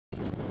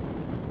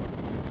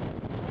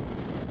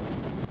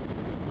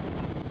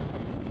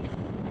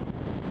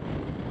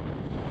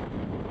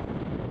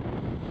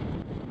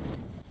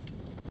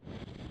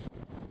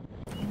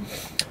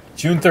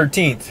June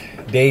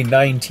 13th, day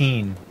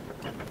 19.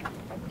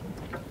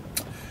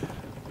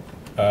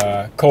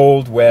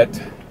 Cold,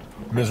 wet,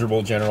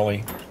 miserable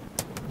generally.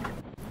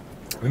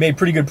 We made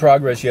pretty good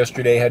progress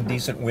yesterday, had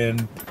decent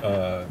wind.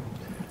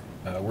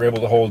 We're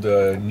able to hold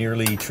a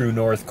nearly true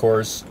north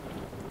course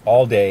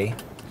all day.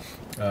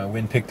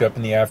 Wind picked up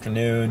in the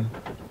afternoon.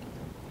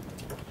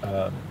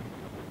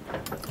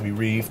 We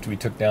reefed, we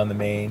took down the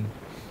main,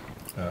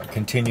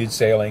 continued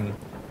sailing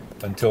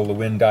until the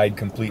wind died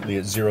completely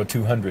at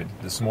 0200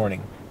 this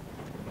morning.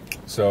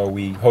 So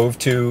we hove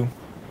to,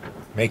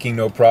 making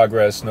no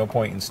progress, no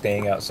point in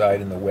staying outside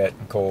in the wet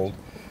and cold.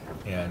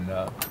 And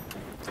I'm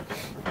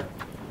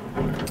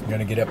going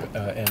to get up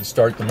and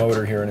start the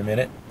motor here in a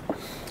minute.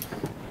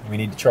 We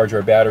need to charge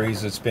our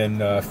batteries. It's been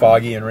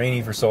foggy and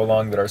rainy for so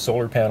long that our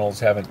solar panels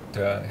haven't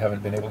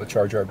been able to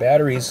charge our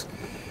batteries.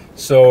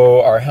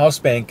 So our house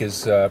bank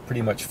is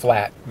pretty much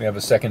flat. We have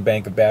a second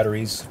bank of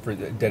batteries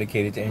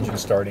dedicated to engine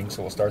starting,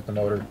 so we'll start the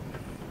motor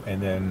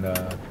and then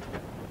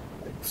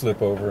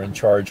flip over and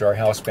charge our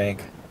house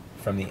bank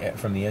from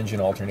the engine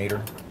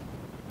alternator.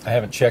 I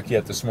haven't checked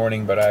yet this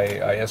morning, but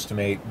I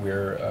estimate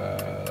we're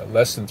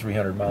less than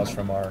 300 miles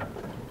from our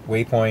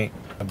waypoint,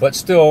 but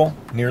still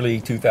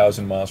nearly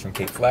 2,000 miles from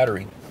Cape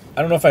Flattery.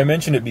 I don't know if I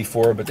mentioned it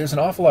before, but there's an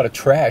awful lot of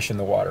trash in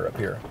the water up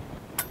here.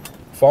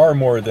 Far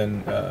more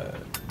than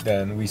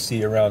we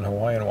see around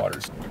Hawaiian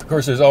waters. Of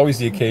course, there's always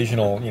the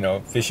occasional,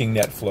 fishing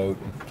net float,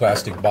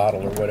 plastic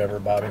bottle or whatever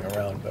bobbing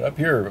around. But up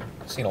here,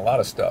 I've seen a lot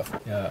of stuff.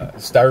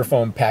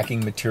 Styrofoam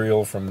packing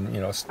material from,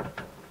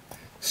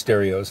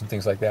 stereos and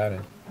things like that.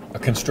 And a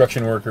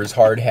construction worker's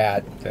hard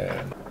hat,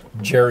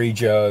 jerry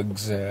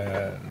jugs,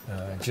 and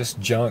just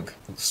junk.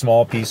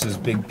 Small pieces,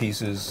 big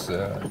pieces,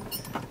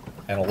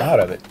 and a lot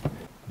of it.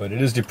 But it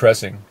is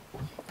depressing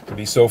to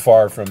be so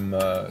far from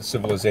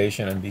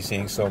civilization and be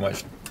seeing so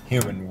much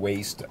human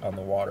waste on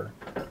the water.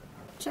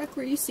 Chuck,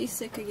 were you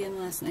seasick again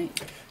last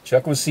night?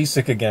 Chuck was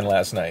seasick again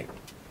last night.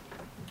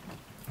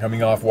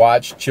 Coming off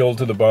watch, chilled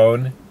to the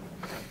bone,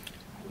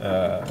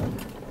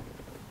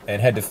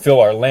 and had to fill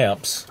our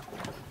lamps,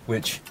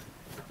 which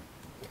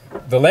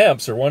the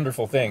lamps are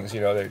wonderful things.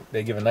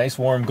 They give a nice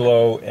warm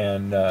glow,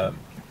 and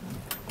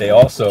they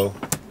also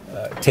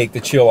take the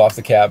chill off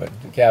the cabin.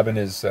 The cabin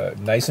is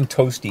nice and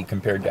toasty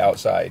compared to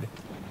outside,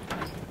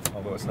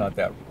 although it's not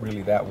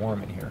really that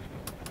warm in here.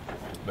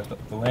 But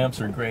the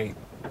lamps are great.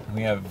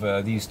 We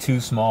have these two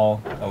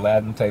small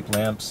Aladdin-type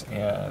lamps,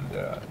 and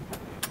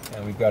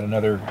we've got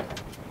another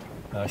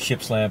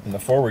ship's lamp in the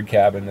forward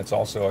cabin that's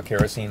also a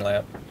kerosene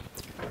lamp.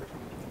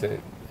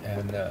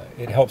 And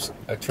it helps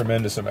a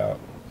tremendous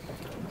amount.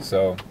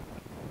 So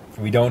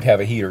we don't have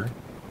a heater,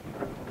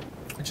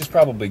 which is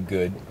probably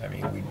good. I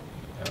mean,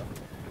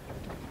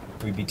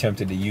 we'd be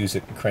tempted to use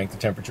it and crank the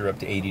temperature up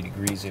to 80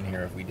 degrees in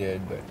here if we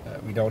did,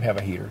 but we don't have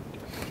a heater.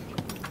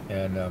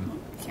 And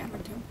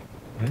Cabin temp.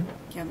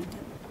 Cabin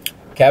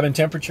temp. Cabin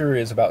temperature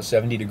is about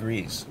 70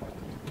 degrees.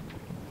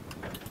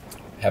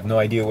 Have no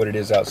idea what it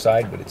is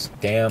outside, but it's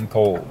damn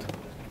cold.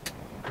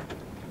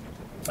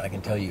 I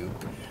can tell you.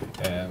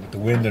 And with the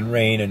wind and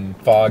rain and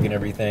fog and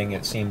everything,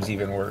 it seems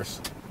even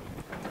worse.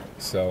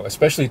 So,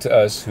 especially to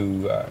us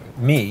who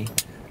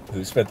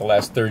spent the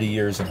last 30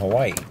 years in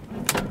Hawaii.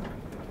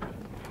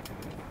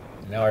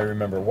 Now I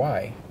remember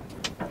why.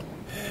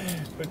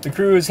 But the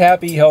crew is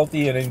happy,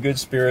 healthy, and in good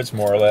spirits,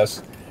 more or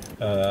less.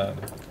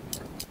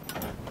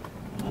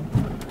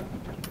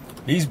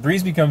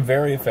 Bree's become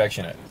very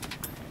affectionate.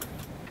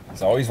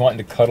 He's always wanting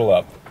to cuddle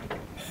up.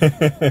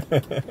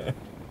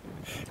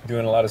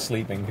 Doing a lot of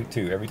sleeping,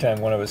 too. Every time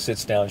one of us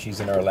sits down,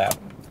 she's in our lap.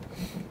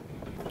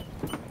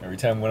 Every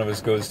time one of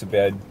us goes to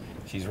bed,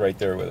 she's right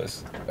there with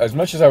us. As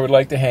much as I would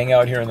like to hang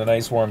out here in the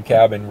nice warm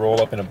cabin, roll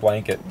up in a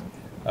blanket,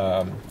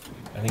 I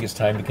think it's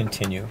time to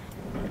continue.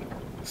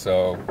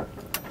 So,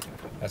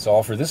 that's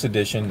all for this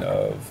edition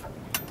of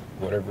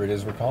whatever it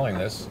is we're calling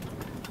this.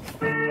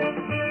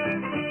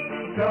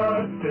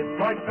 Just sit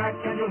right back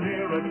and you'll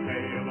hear a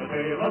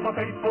tale of a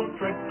fateful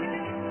trip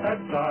that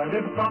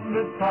started from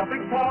this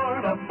tropic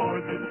port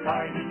aboard this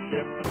tiny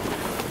ship.